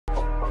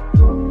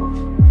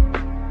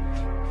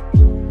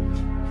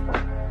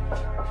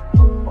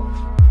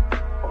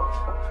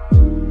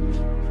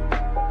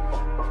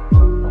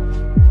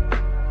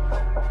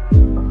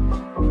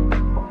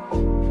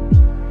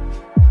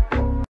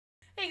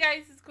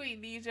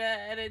Queendija,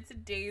 and in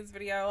today's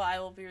video, I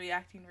will be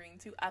reacting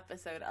to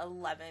episode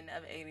 11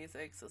 of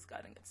 86. So let's go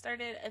ahead and get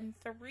started. And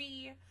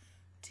 3,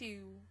 2,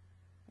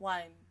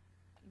 1,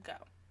 go.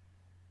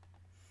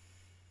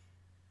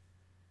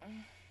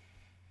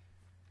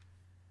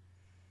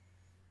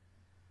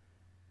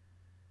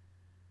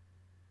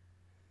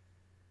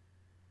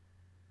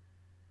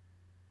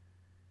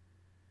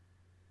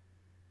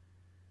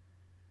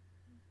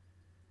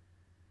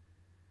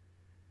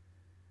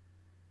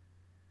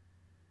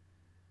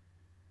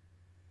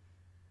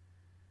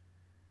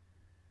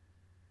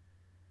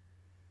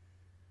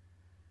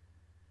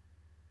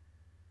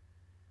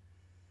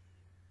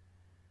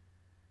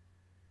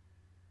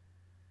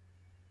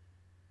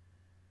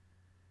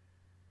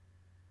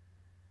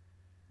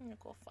 I'm gonna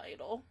go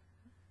Fiddle.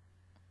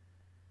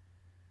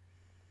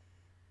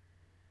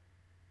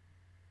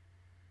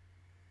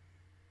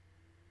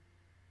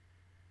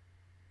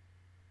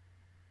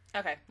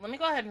 Okay, let me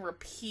go ahead and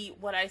repeat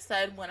what I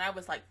said when I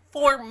was like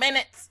 4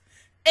 minutes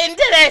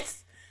into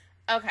this.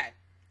 Okay,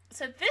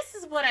 so this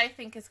is what I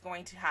think is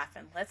going to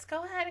happen. Let's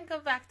go ahead and go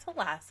back to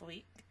last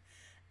week.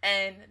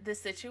 And the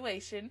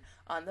situation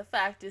on the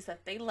fact is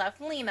that they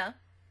left Lena.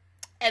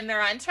 And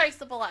they're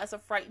untraceable as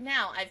of right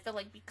now. I feel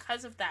like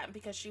because of that, and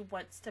because she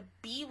wants to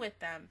be with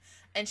them,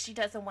 and she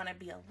doesn't want to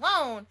be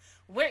alone,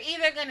 we're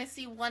either going to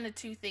see one of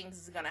two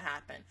things is going to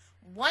happen.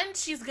 One,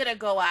 she's going to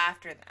go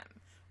after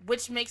them,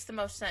 which makes the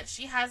most sense.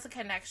 She has a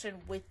connection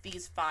with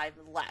these 5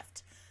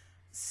 left.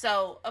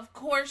 So, of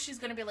course, she's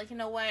going to be like, you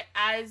know what,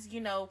 as,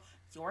 you know,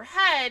 your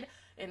head,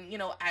 and, you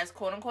know, as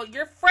quote-unquote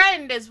your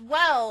friend as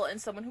well,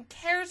 and someone who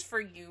cares for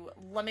you,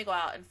 let me go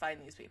out and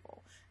find these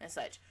people, and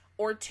such.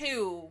 Or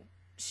 2,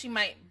 she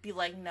might be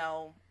like,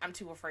 no, I'm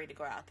too afraid to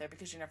go out there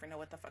because you never know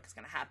what the fuck is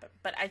going to happen.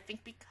 But I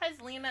think because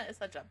Lena is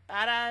such a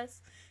badass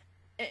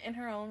in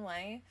her own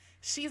way,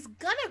 she's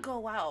going to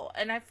go out.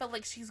 And I feel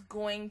like she's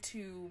going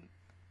to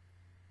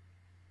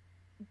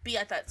be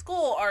at that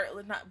school, or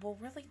not. Well,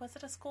 really, was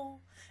it a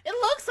school? It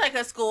looks like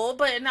a school,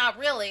 but not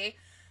really.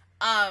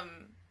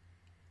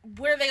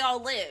 Where they all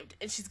lived,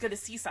 and she's going to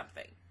see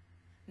something.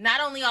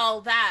 Not only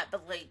all that,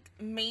 but like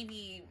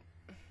maybe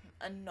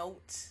a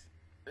note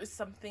or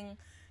something,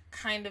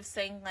 kind of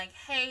saying like,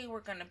 hey, we're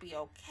gonna be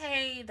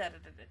okay, da da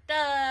da da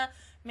da.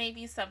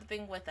 Maybe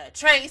something with a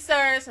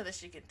tracer so that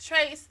she can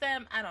trace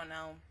them. I don't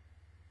know.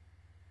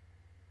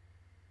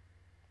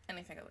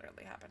 Anything could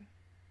literally happen.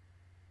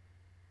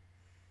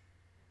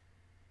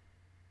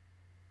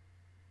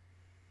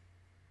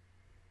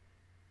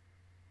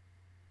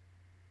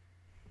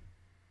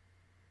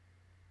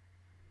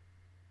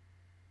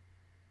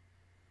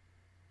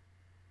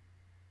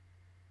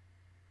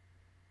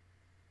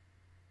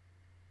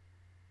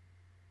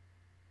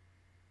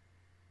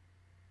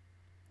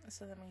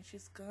 So that means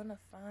she's gonna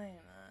find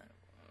that.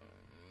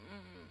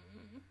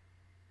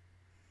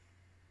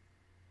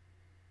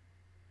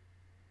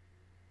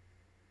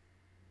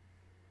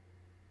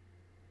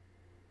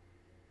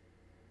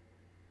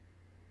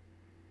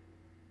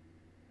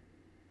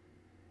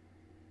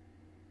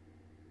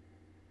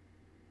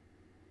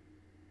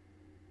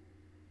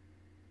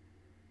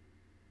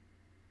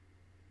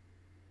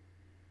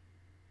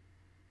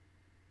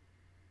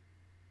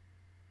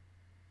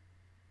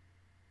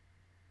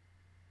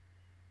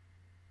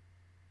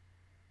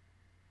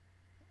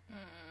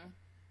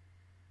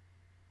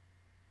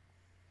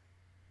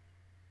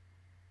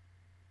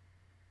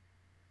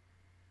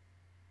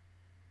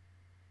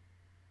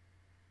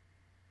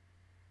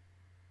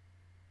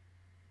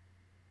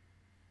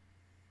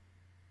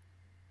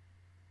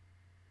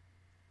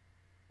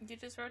 You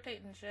just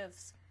rotate in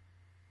shifts.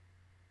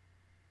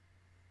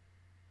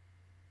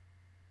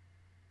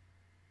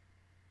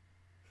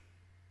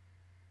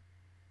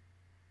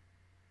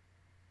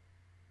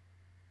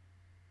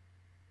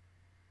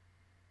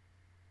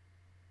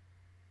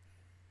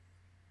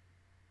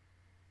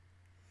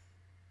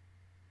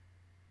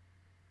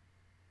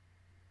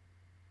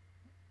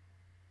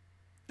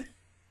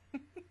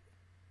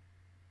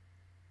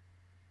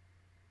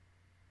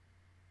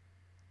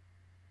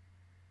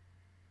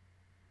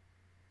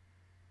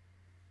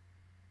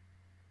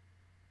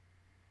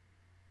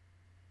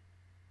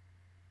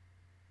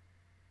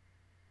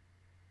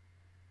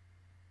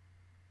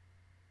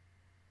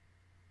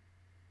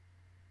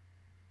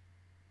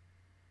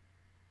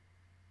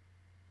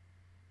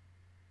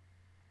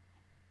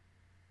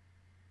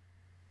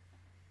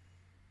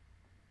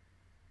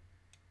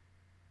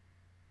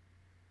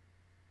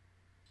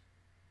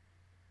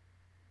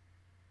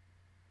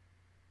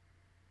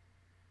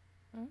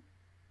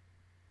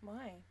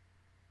 Why?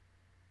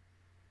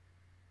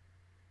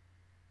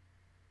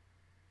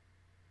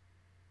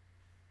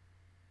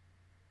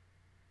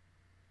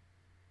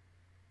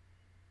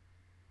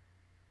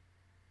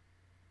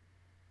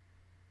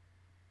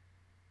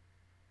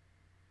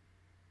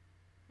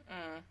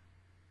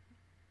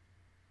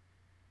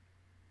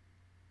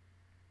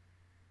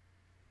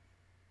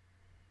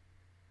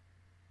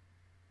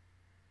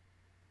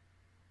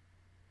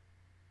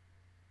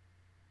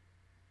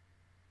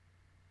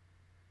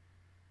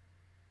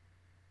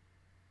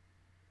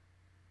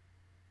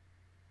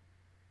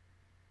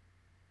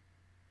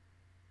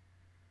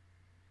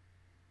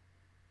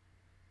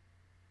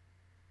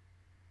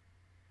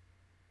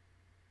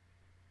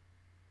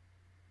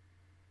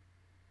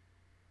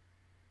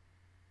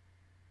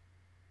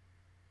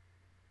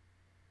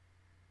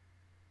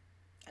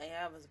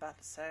 Yeah, I was about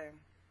to say.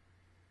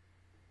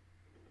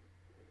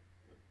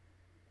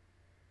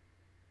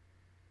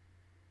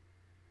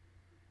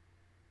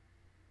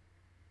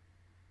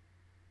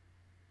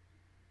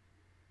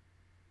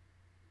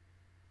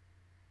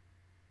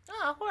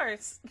 Oh, of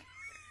course.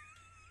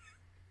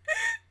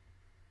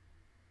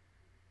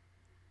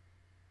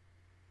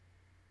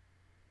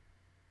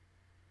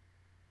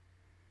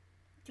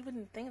 You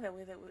wouldn't think that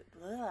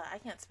I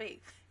can't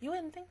speak. You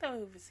wouldn't think that we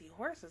would see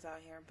horses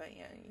out here, but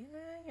yeah,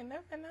 you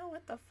never know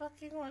what the fuck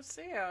you gonna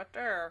see out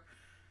there.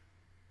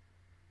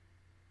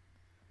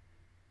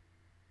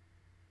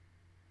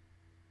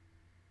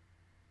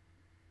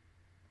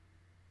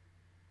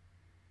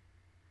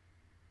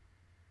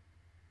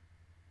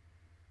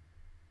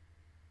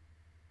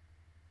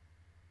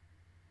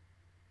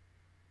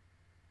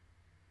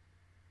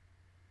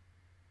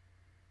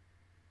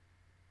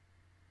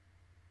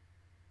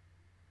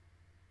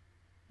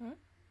 Hmm?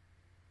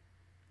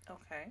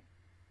 Okay.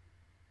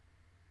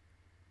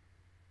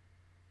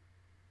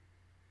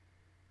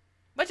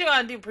 What you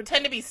gonna do?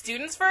 Pretend to be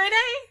students for a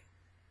day?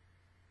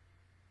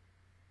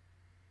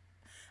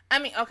 I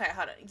mean, okay,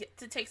 hold on.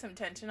 To take some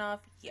tension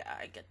off, yeah,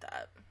 I get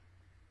that.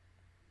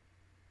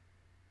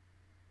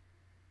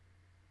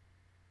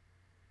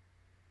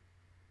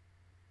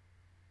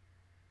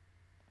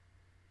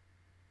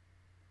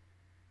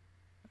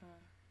 Mm.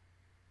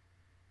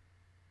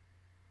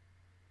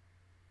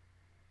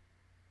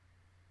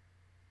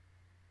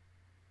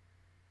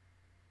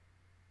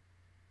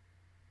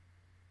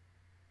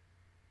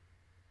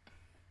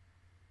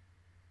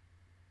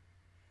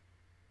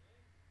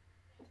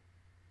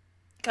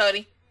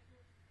 Cody.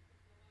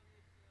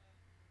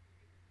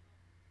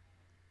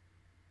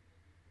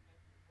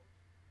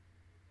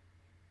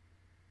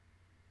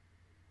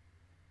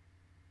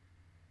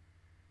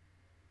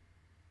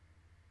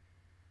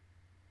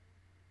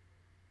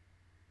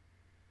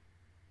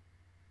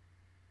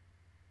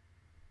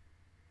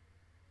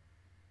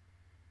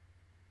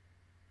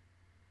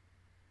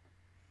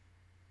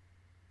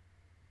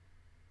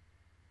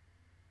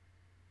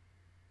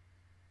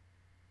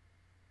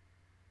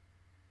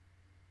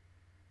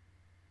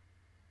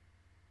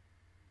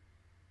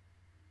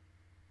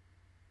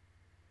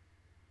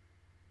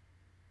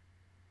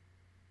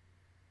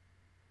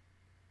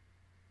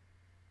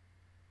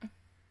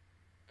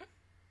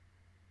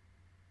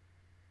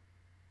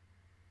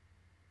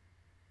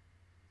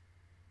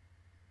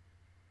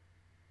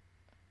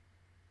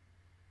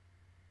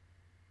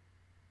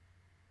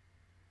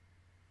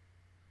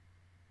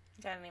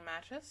 Got any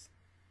matches?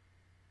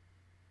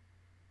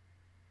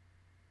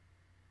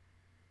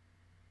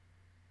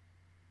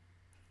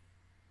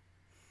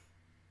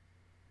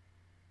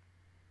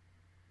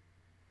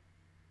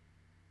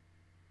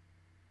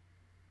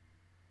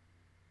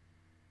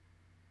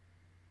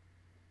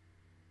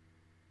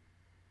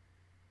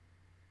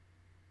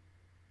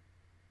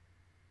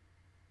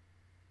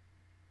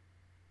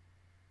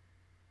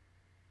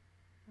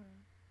 Mm.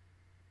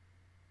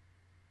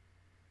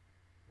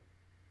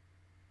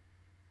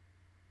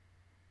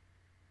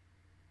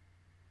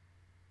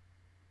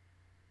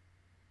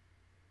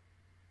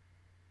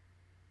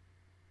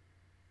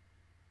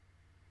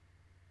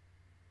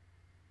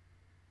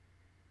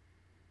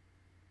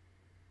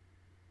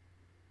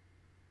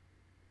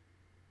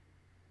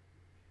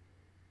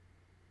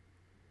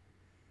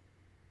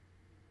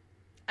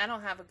 I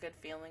don't have a good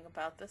feeling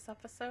about this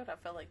episode. I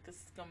feel like this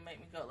is gonna make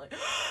me go like,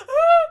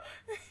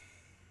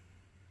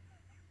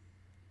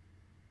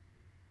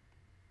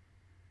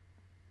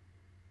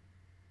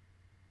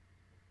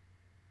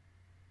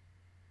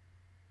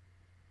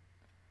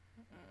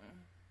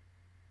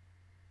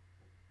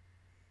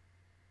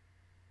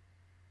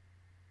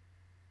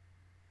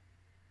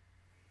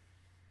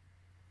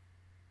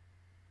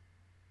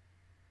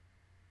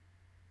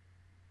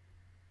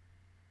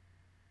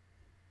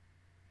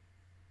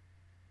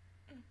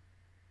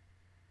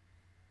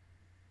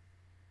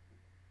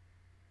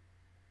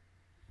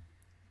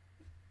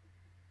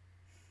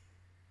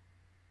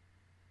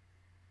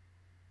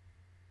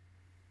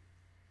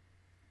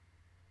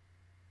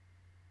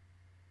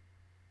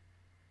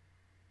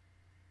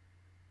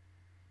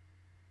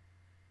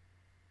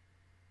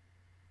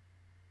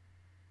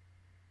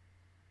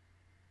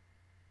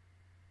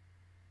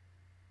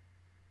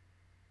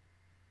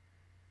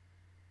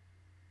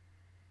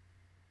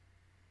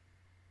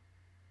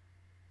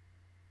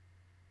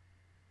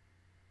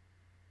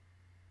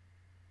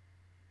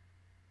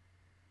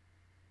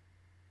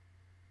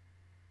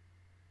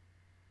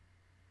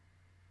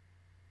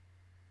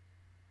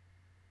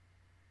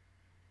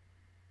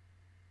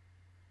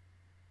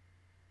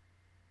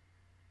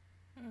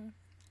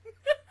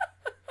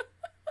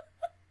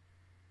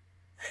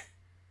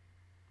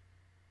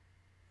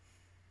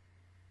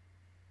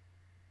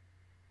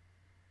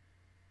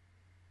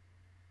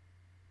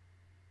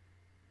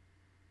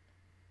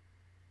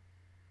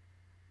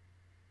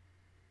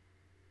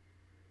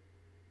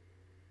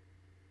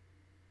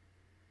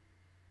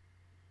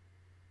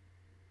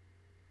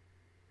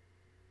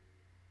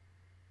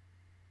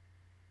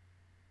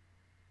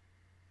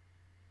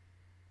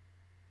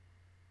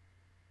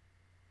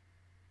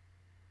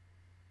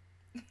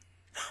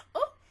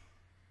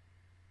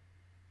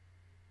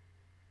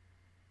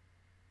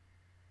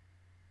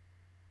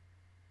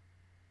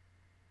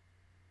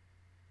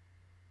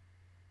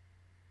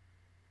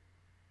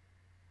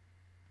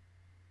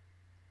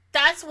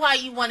 that's why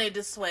you wanted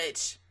to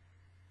switch.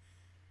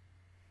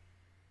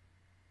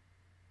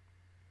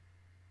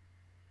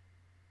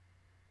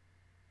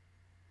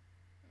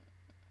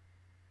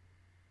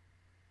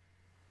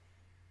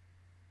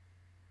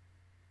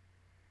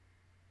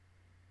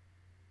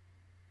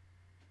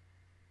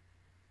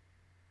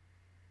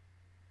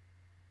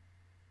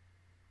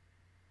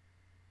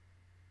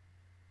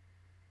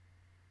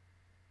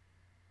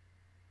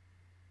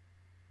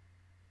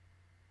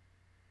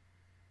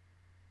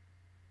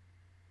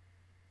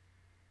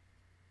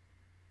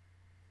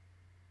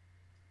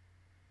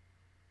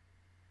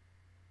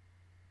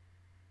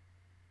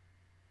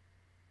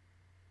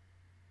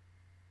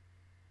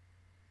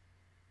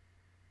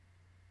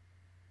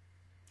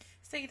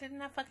 So you didn't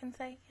have fucking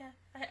say? Yeah.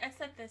 I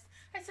said this.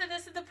 I said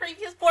this in the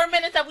previous 4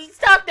 minutes that we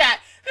stopped at.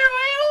 There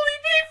might only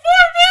be 4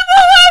 people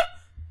left.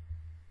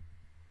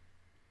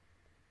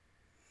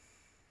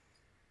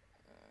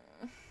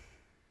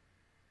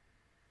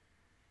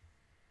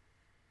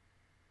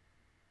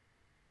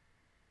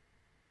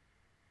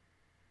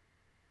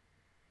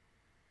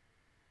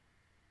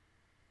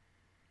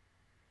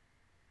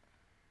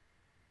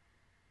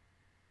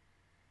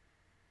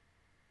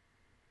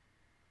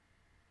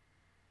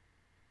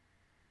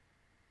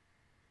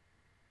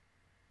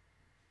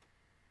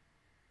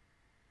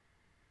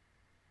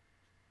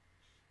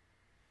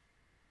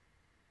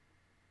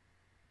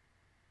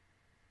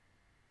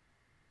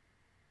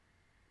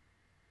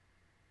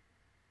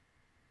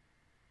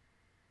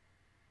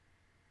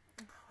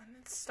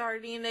 It's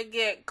starting to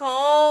get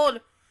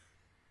cold.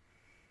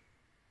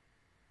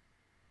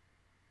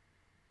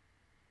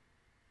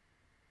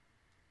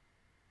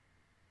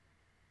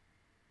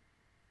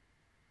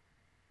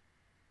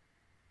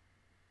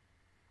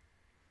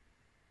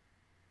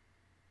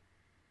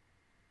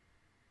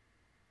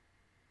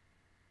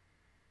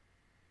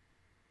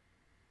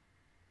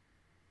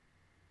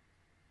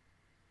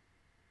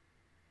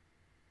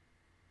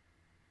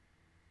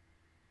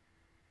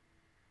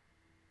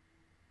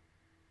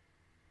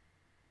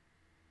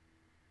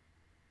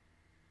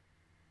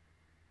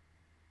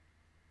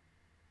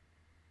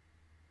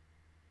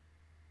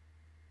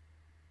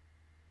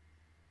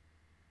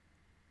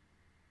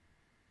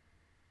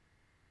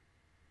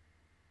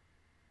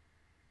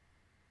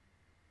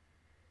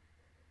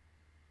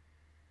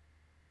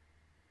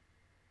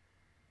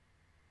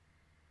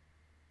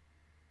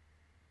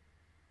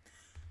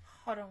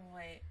 Hold on,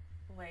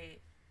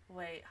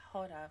 wait,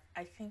 hold up.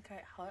 I think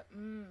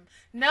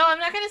No, I'm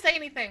not gonna say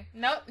anything.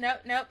 Nope. I'm not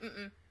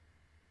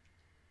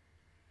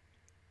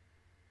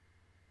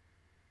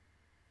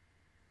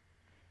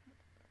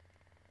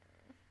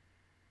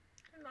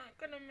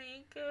gonna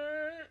make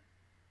it.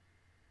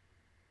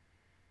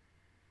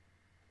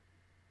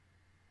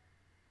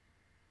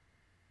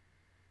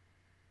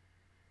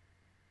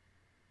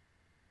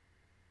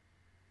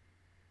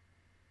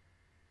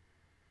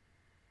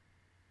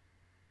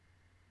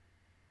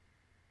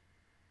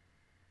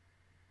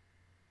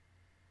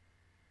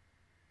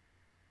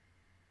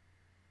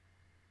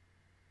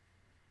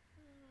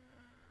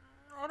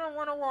 I don't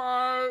want to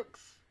watch.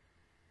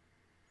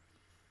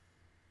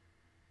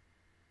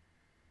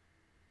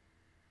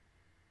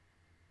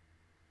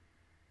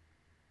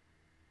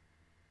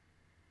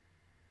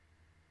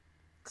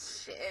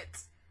 Shit.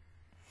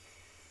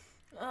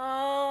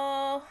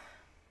 Oh.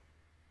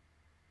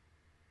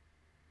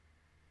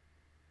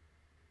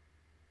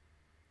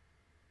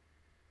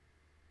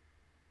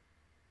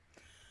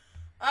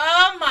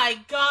 Oh my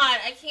god,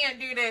 I can't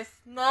do this.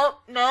 Nope.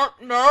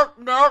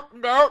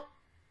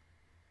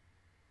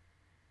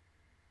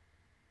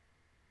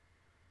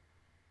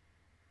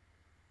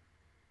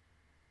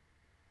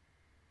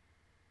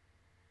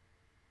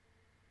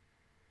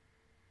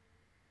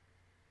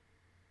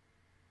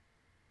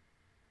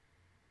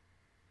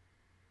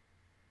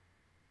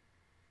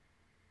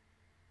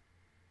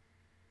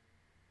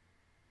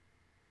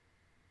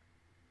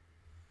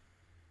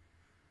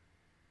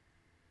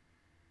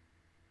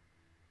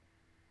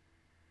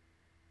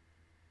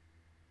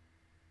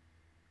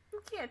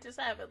 You can't just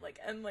have it like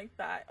end like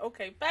that.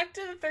 Okay, back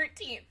to the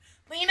 13th.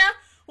 Lena,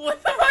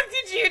 what the fuck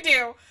did you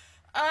do?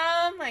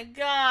 Oh my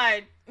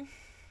god.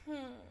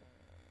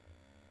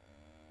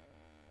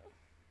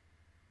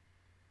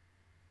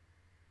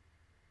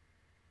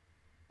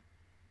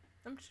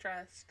 I'm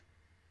stressed.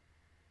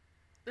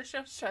 This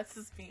show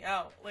stresses me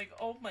out. Like,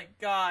 oh my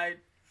god.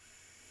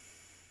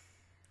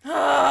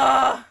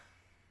 Ah.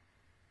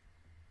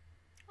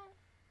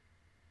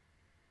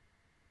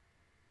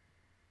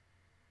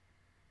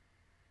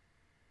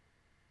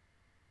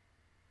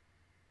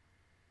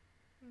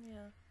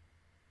 Yeah.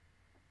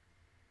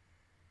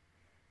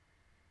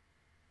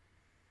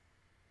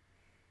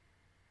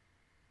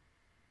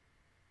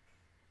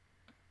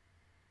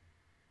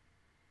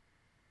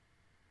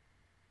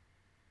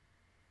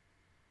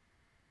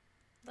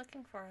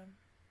 Looking for him.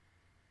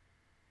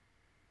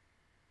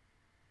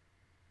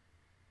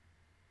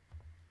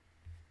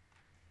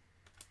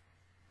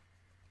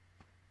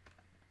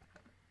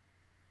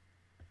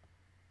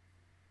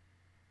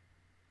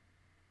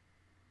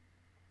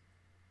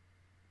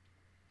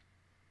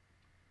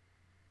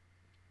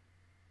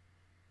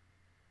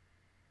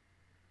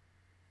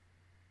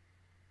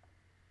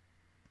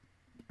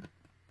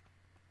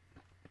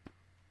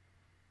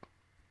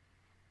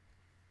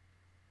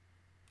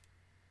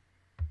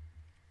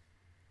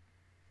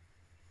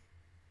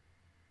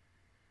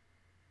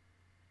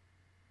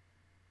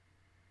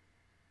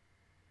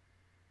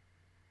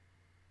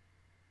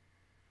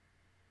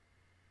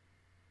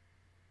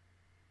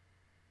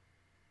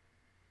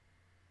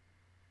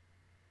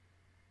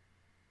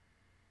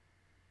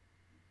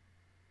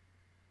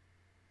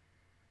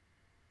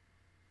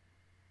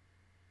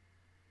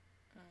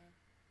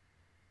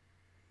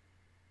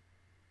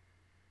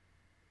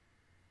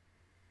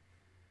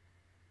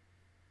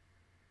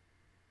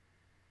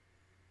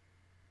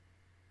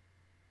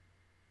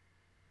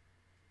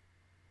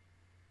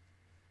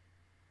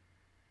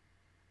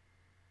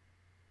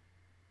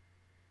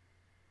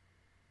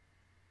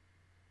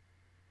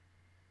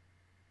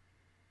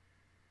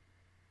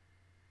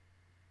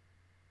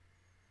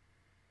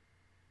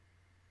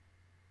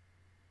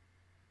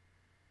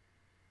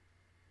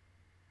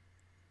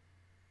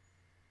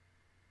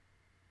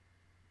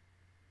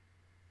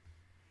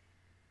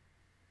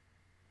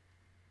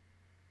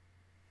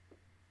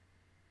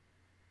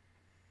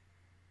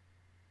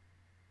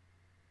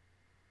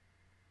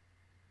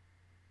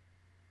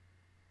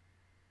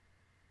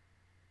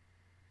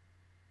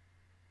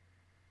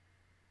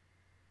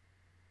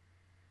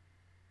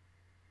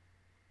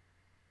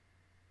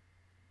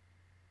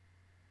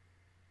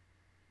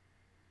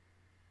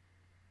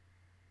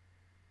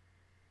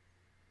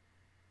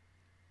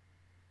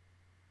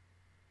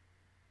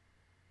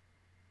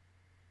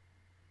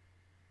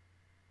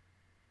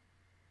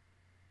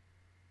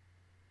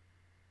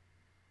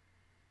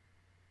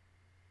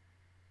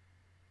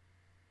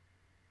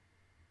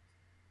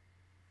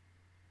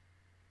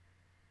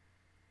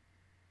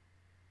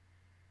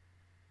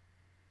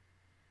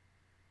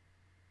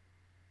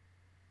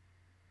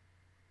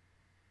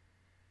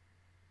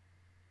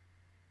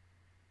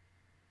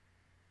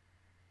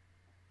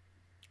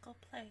 Go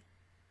play.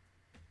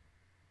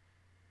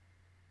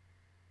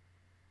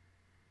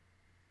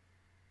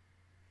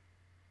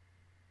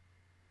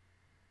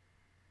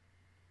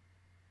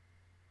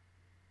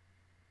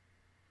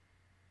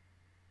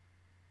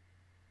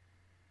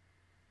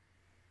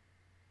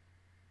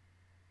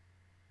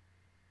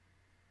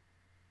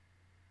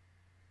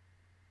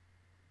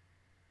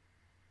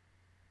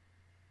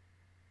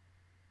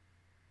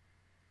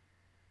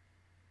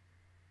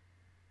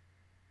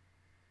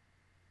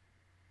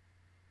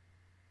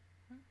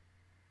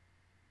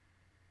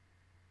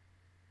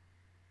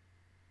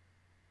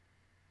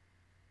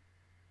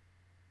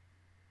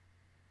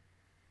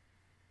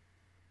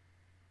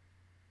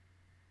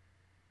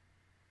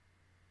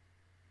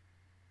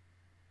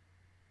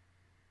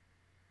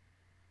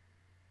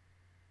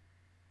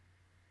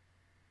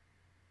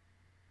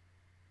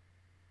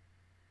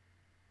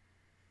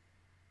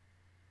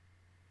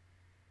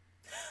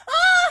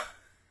 Ah!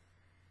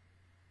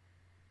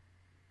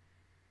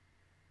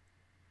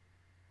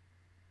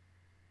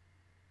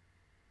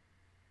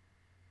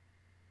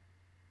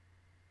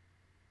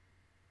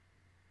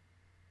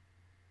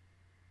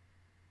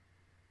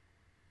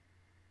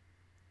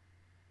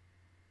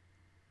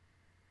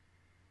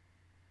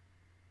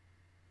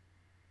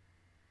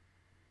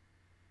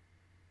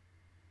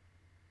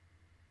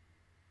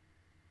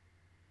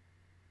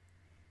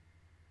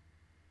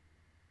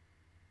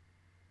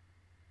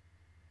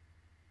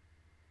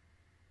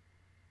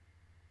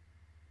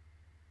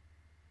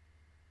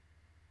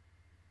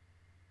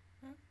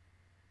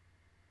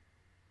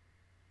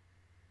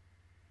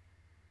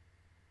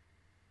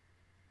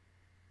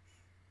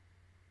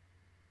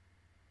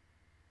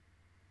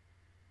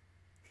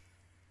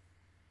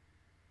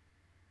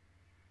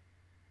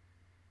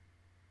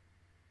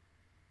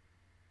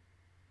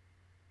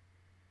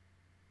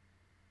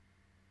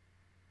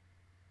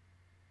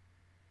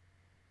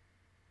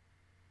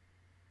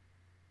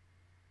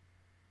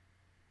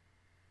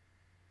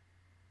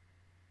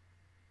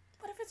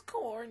 What if it's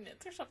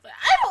coordinates or something?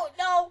 I don't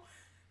know.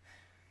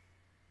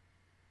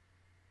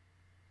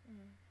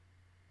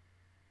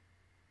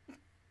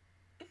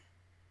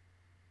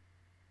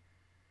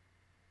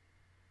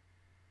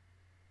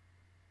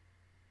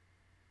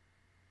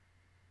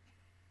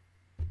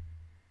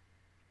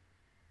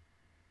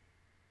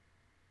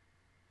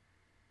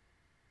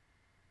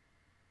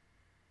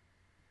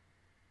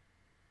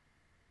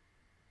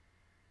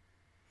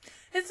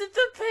 Is it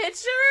the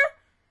picture?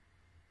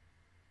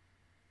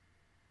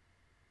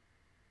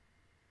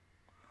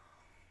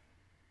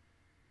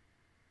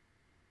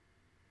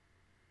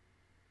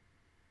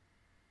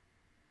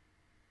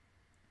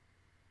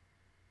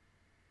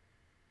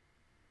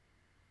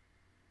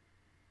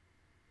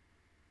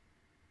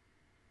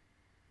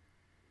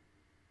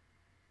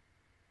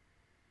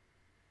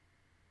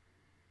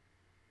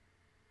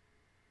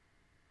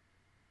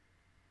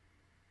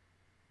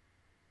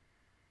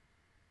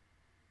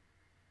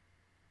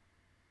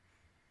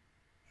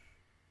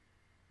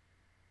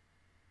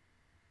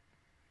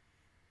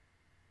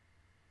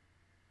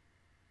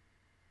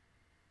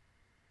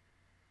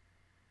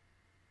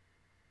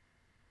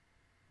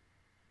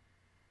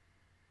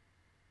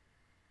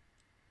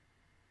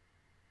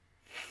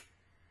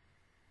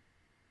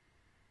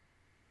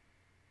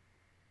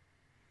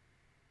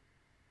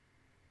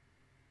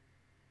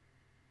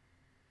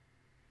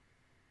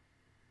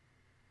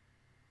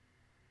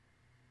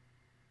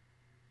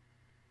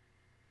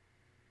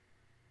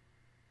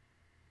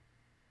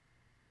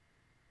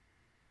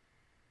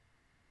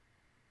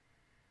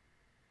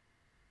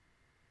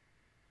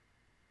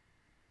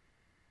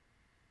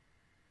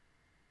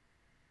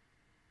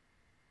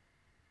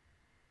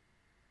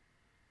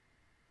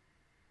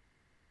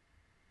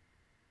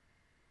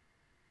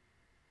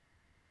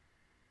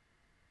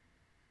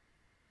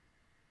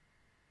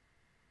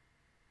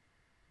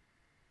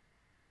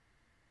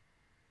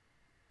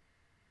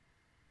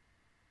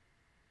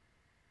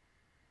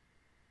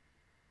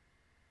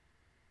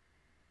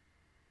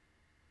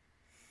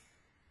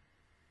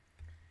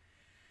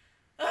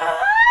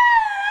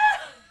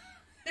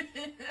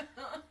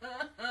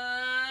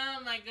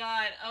 Oh my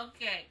god.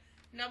 Okay.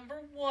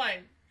 Number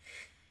one.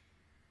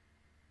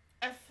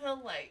 I feel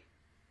like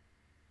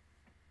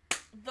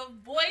the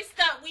voice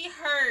that we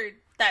heard,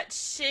 that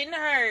Shin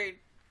heard,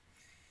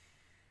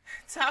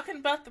 talking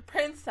about the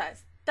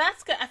princess,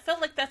 that's good. I feel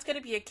like that's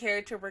gonna be a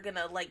character we're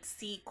gonna like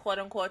see, quote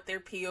unquote, their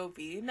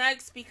POV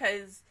next,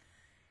 because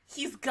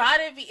he's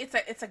gotta be.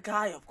 It's a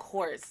guy, of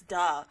course,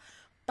 duh,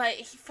 but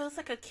he feels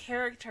like a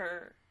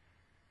character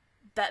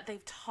that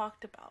they've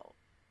talked about.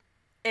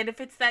 And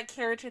if it's that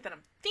character that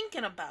I'm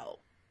thinking about,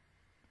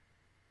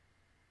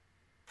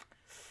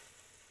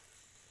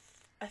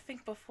 I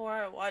think before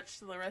I watch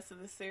the rest of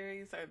the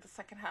series or the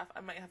second half,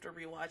 I might have to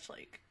rewatch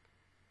like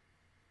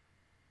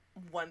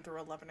 1 through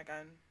 11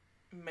 again.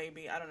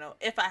 Maybe, I don't know,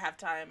 if I have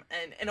time.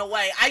 And in a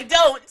way, I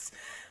don't.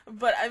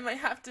 But I might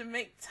have to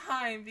make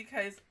time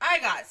because I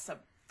got some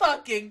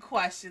fucking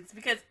questions.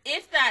 Because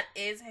if that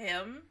is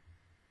him,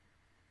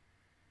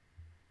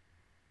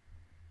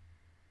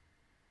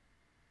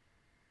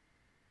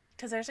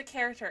 Because there's a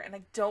character, and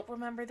I don't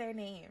remember their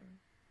name.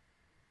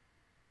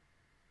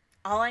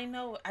 All I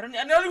know, I don't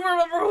even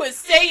remember who his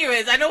Seiyu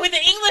is. I know who the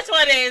English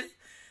one is.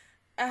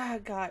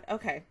 Oh, God.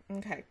 Okay.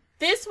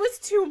 This was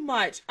too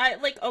much.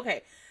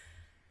 Okay.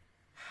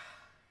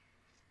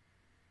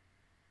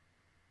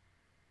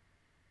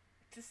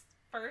 Just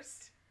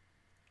first,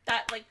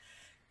 that,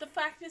 the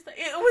fact is that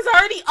it was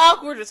already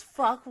awkward as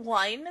fuck,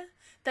 one,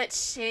 that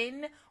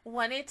Shin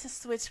wanted to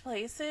switch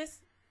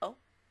places. Oh.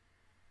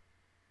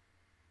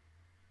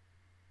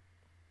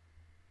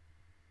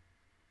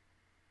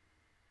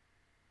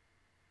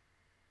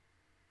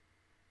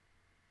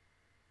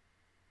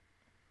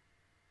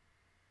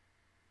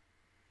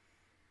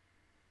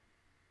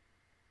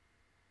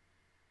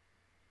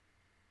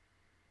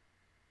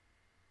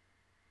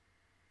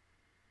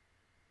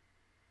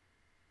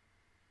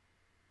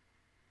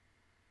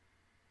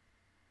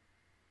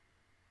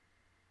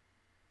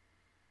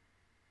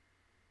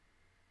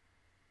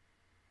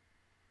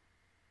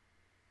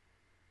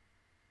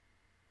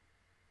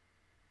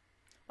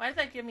 Why did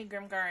that give me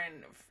Grimgar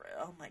and...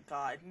 Oh my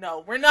god.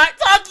 No, we're not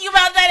talking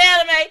about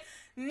that anime!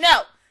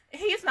 No!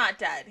 He's not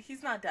dead.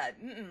 He's not dead.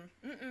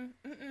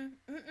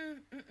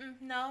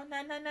 No.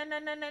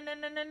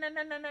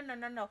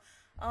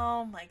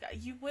 Oh my god.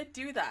 You would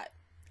do that.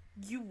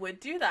 You would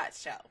do that,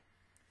 show.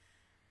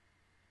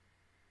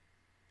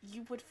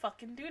 You would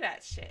fucking do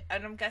that shit.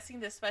 And I'm guessing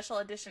this special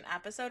edition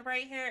episode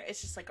right here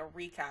is just like a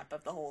recap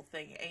of the whole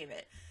thing, ain't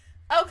it?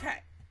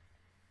 Okay.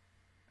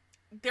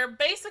 They're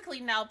basically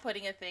now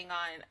putting a thing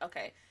on,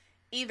 okay,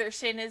 either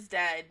Shin is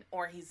dead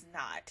or he's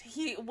not.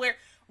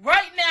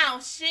 Right now,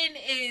 Shin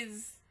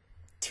is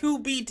to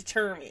be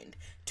determined,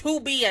 to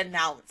be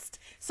announced.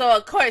 So,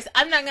 of course,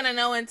 I'm not going to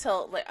know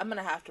until, I'm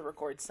going to have to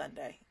record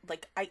Sunday.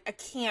 I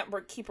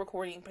can't keep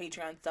recording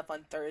Patreon stuff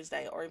on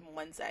Thursday or even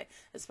Wednesday,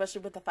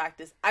 especially with the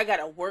fact is I got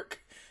to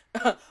work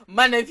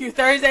Monday through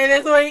Thursday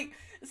this week.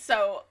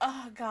 So,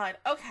 oh, God.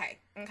 Okay.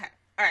 All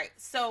right.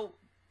 So,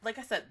 like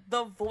I said,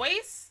 the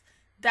voice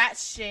that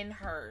Shin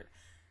heard,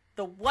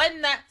 the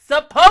one that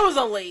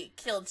supposedly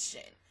killed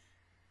Shin,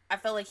 I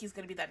feel like he's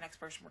going to be that next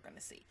person we're going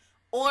to see.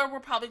 Or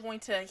we're probably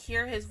going to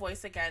hear his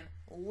voice again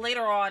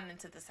later on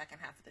into the second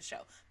half of the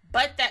show.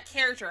 But that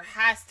character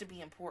has to be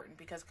important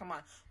because, come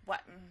on,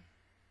 what?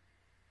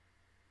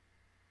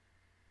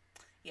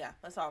 Yeah,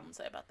 that's all I'm going to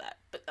say about that.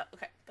 But,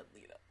 okay, but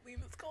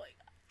Lena's going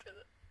after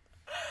this.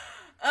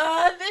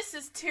 This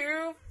is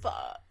too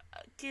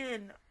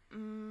fucking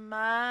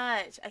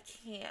much. I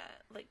can't,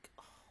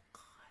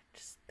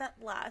 just that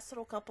last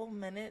little couple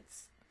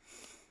minutes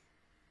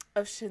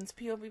of Shin's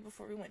POV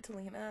before we went to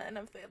Lena, and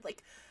I'm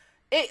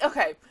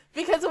okay,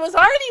 because it was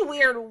already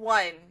weird,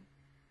 one,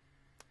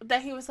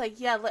 that he was like,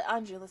 yeah,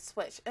 Angie, let's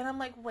switch, and I'm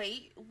like,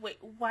 wait,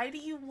 why do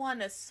you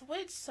want to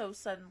switch so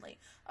suddenly?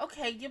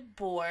 Okay, you're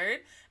bored,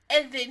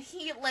 and then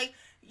he, you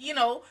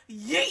knew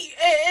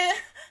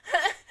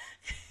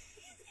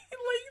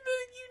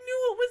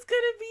it was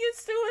gonna be a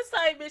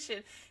suicide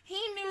mission. He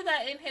knew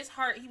that in his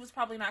heart he was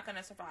probably not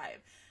gonna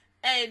survive.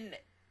 And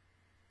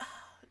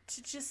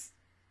to just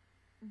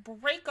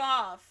break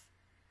off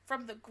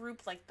from the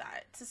group like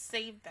that to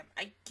save them,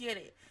 I get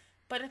it.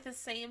 But at the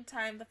same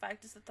time, the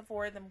fact is that the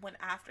four of them went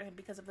after him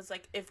because it was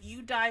like, if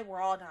you die, we're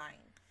all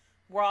dying.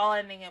 We're all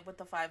ending it with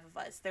the five of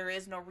us. There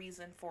is no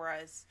reason for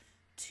us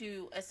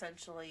to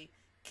essentially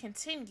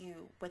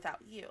continue without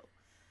you.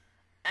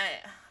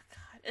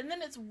 And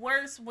then it's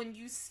worse when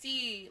you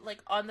see,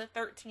 on the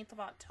 13th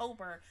of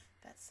October,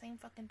 that same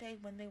fucking day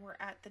when they were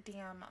at the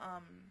damn,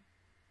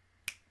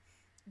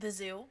 the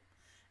zoo,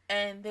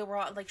 and they were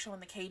all,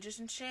 showing the cages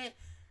and shit.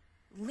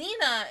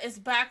 Lena is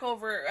back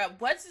over at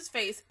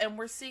What's-His-Face, and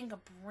we're seeing a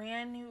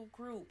brand new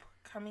group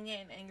coming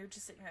in, and you're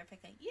just sitting there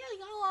thinking, yeah,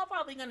 y'all all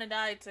probably gonna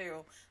die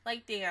too.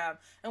 Damn.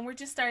 And we're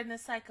just starting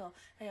this cycle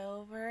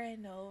over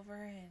and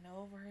over and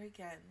over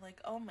again.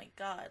 Oh my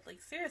god.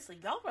 Seriously,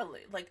 y'all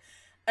really,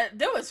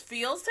 there was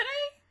feels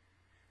today,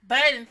 but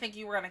I didn't think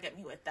you were gonna get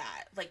me with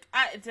that.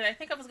 Did I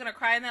think I was gonna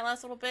cry in that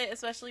last little bit,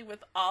 especially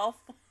with all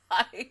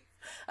five,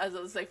 I was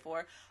gonna say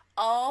four,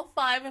 all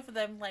five of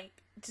them,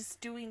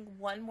 just doing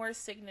one more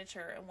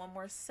signature and one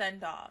more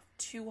send-off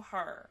to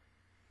her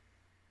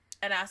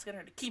and asking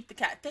her to keep the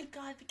cat. Thank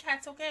God the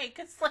cat's okay,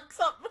 because, something,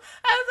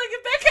 I was like,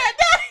 if that cat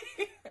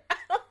died, I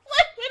don't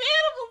like when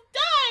animals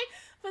die,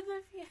 but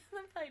the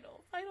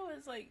final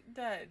is,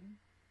 dead.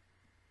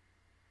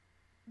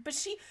 But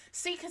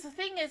because the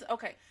thing is,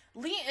 okay,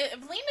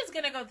 if Lena's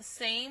gonna go the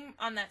same,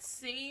 on that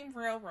same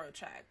railroad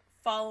track,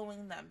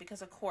 following them,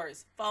 because, of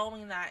course,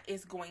 following that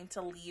is going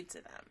to lead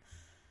to them,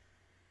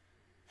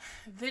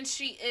 then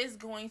she is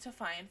going to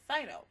find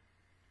Fido.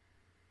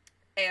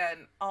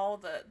 And all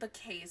the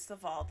case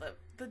of all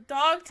the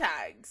dog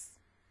tags.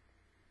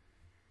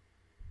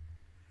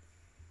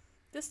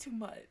 This too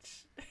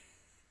much.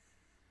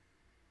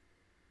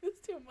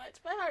 It's too much.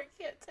 My heart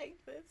can't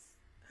take this.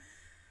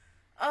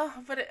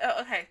 Oh, but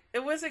okay.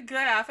 It was a good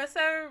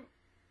episode,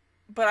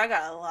 but I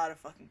got a lot of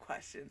fucking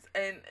questions.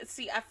 And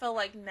see, I feel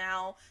like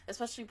now,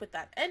 especially with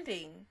that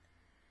ending,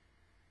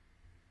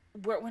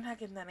 we're not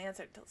getting that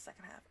answer until the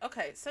second half.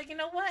 Okay, so you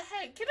know what?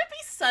 Hey, can it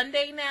be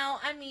Sunday now?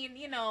 I mean,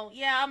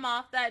 yeah, I'm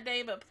off that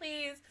day, but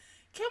please,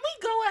 can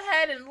we go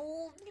ahead and,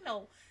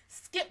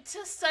 skip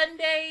to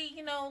Sunday?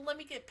 Let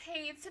me get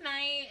paid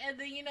tonight, and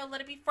then, let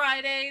it be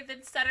Friday,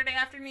 then Saturday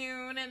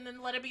afternoon, and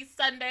then let it be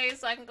Sunday,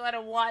 so I can go ahead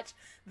and watch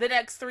the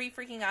next 3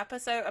 freaking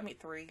episodes. I mean,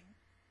 3.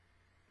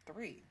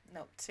 3.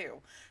 No,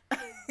 2.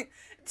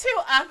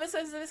 2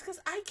 episodes of this, because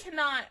I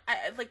cannot,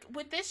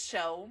 with this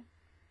show,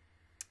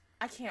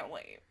 I can't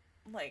wait.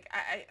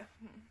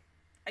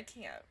 I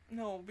can't.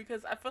 No,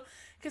 because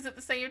because at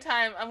the same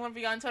time, I'm going to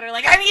be on Twitter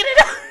I need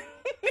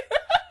it.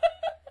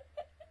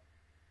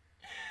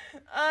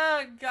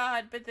 Oh,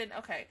 God. But then,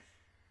 okay.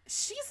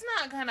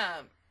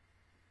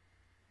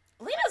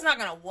 Lena's not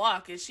gonna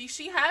walk, is she?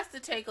 She has to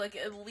take,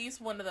 at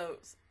least one of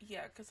those.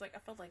 Yeah, because, I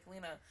feel like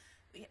Lena,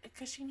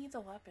 because she needs a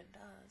weapon,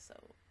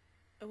 so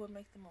it would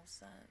make the most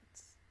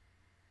sense.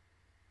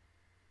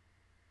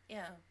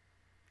 Yeah.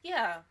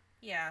 Yeah.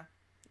 Yeah.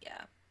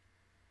 Yeah.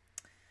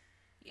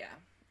 Yeah.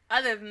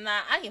 Other than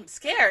that, I am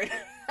scared.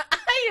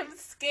 I am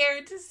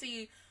scared to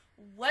see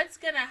what's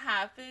gonna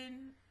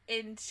happen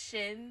in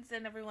Shin's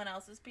and everyone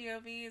else's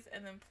POVs,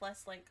 and then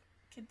plus,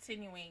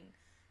 continuing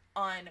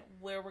on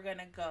where we're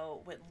gonna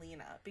go with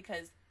Lena,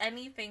 because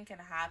anything can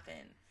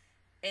happen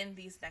in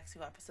these next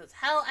 2 episodes.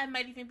 Hell, I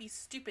might even be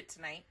stupid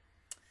tonight.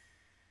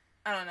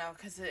 I don't know,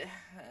 because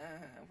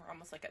we're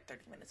almost at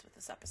 30 minutes with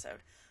this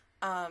episode.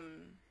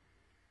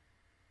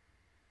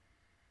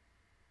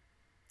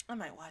 I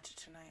might watch it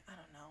tonight. I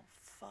don't know.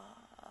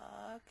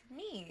 Fuck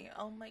me.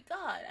 Oh my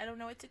God. I don't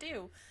know what to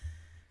do.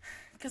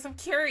 Because I'm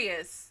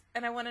curious.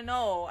 And I want to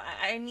know.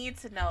 I need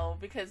to know.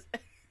 Because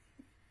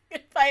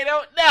if I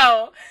don't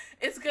know,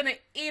 it's going to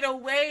eat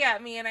away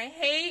at me. And I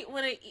hate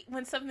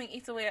when something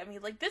eats away at me.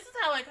 This is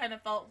how I kind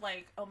of felt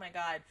oh my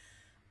God.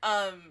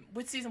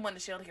 With season 1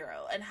 of Shield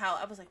Hero, and how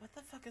I was what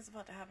the fuck is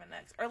about to happen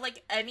next? Or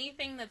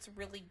anything that's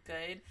really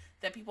good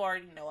that people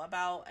already know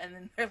about, and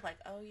then they're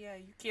oh yeah,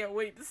 you can't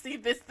wait to see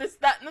this,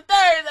 that, and the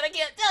third that I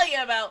can't tell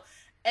you about.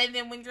 And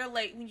then when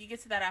you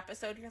get to that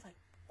episode, you're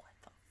what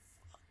the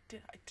fuck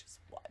did I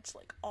just watch?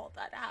 All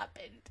that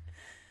happened.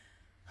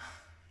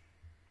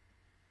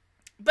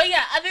 But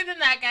yeah, other than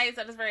that, guys,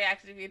 that is very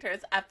active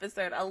towards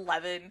episode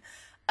 11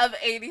 of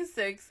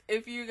 86.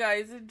 If you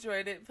guys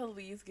enjoyed it,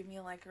 please give me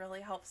a like. It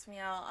really helps me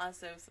out.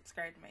 Also,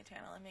 subscribe to my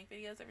channel. I make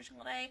videos every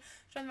single day.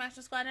 Join the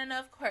Master Squad. And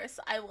of course,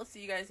 I will see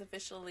you guys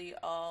officially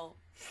all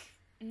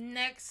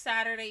next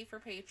Saturday for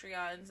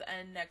Patreons,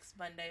 and next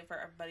Monday for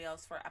everybody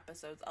else for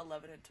episodes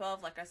 11 and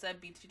 12. Like I said,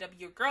 BTW,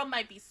 your girl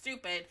might be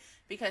stupid,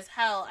 because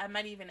hell, I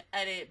might even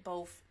edit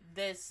both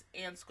this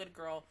and Squid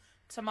Girl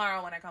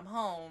tomorrow when I come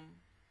home.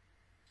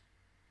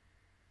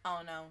 I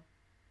don't know.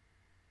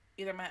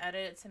 Either I might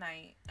edit it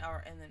tonight,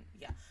 and then,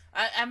 yeah.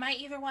 I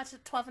might either watch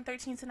 12 and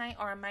 13 tonight,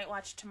 or I might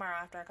watch tomorrow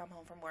after I come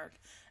home from work,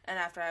 and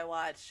after I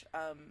watch,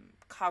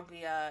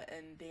 Kaguya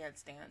and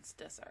Dance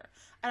Disser.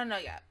 I don't know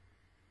yet.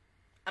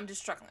 I'm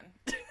just struggling.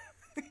 But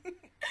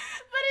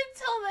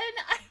until then,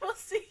 I will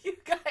see you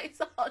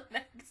guys all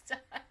next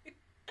time.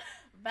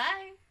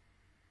 Bye.